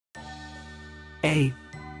A.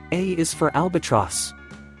 A is for albatross.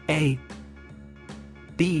 A.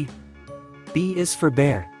 B. B is for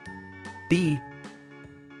bear. B.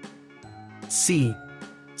 C.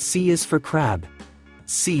 C is for crab.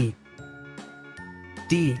 C.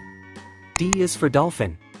 D. D is for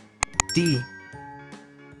dolphin. D.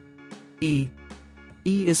 E.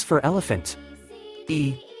 E is for elephant.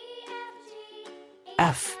 E.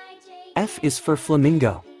 F. F is for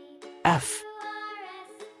flamingo. F.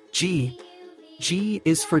 G. G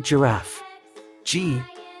is for giraffe. G.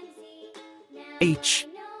 H.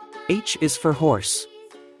 H is for horse.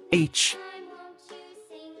 H.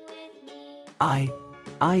 I.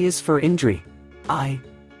 I is for Indri. I.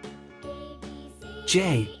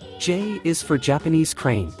 J. J is for Japanese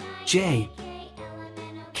crane. J.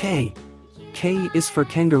 K. K is for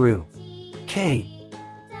kangaroo. K.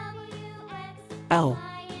 L.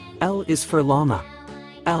 L is for llama.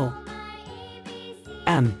 L.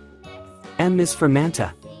 M. M is for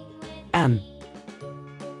manta. M.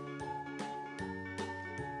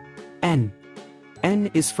 N.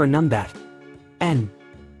 N is for numbat. N.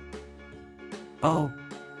 O.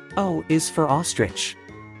 O is for ostrich.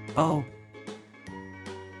 O.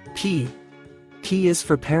 P. P is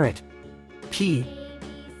for parrot. P.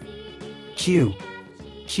 Q.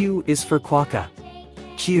 Q is for quokka.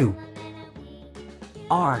 Q.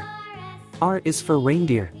 R. R is for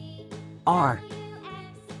reindeer. R.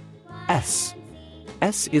 S.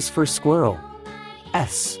 S is for squirrel.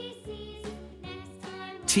 S.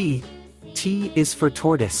 T. T is for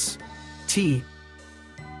tortoise. T.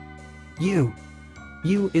 U.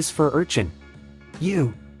 U is for urchin.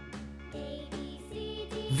 U.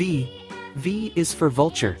 V. V is for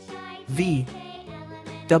vulture. V.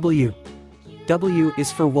 W. W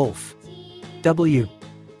is for wolf. W.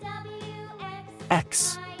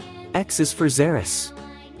 X. X is for Xeris.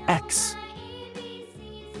 X.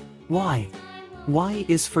 Y. Y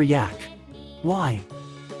is for yak. Y.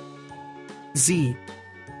 Z.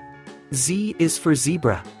 Z is for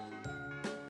zebra.